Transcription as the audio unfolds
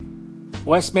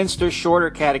Westminster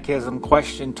Shorter Catechism,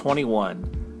 question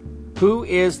 21. Who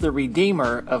is the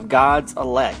Redeemer of God's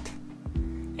elect?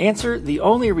 Answer: the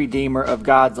only Redeemer of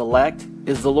God's elect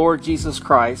is the Lord Jesus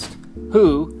Christ,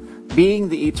 who, being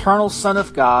the eternal Son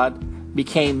of God,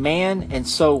 became man, and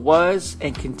so was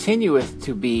and continueth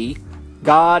to be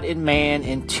God and man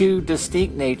in two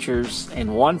distinct natures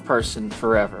and one person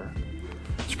forever.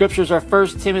 Scriptures are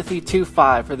 1 Timothy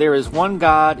 2:5, for there is one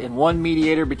God and one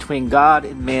mediator between God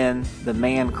and men, the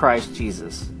man Christ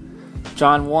Jesus.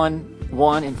 John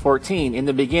 1:1 and 14, in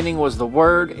the beginning was the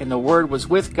Word, and the Word was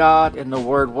with God, and the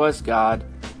Word was God.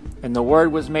 And the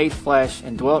Word was made flesh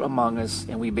and dwelt among us,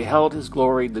 and we beheld his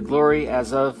glory, the glory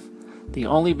as of the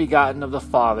only begotten of the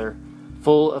Father,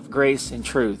 full of grace and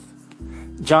truth.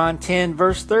 John 10,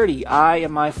 verse 30, I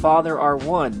and my Father are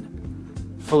one.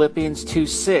 Philippians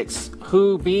 2:6,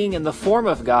 who, being in the form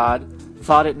of God,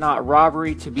 thought it not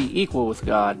robbery to be equal with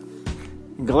God.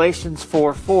 Galatians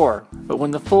 4:4, but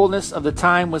when the fullness of the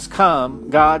time was come,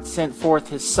 God sent forth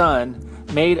his Son,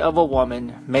 made of a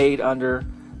woman, made under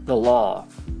the law.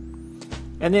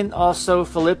 And then also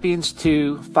Philippians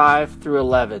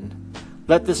 2:5-11,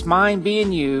 let this mind be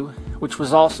in you, which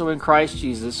was also in Christ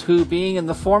Jesus, who, being in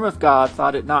the form of God,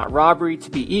 thought it not robbery to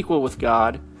be equal with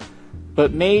God,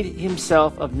 but made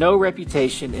himself of no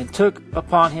reputation, and took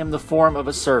upon him the form of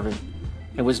a servant,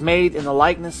 and was made in the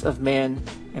likeness of men,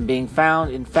 and being found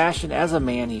in fashion as a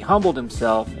man, he humbled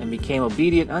himself, and became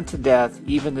obedient unto death,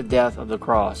 even the death of the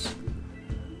cross.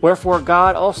 Wherefore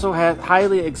God also hath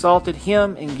highly exalted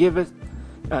him, and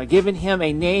given him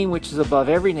a name which is above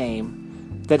every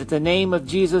name, that at the name of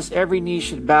Jesus every knee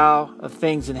should bow, of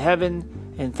things in heaven,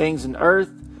 and things in earth,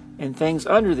 and things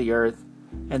under the earth,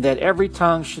 and that every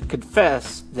tongue should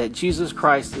confess that Jesus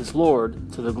Christ is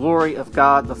Lord, to the glory of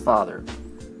God the Father.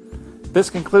 This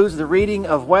concludes the reading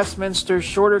of Westminster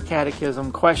Shorter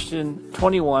Catechism, question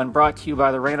 21, brought to you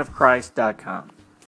by thereignofchrist.com.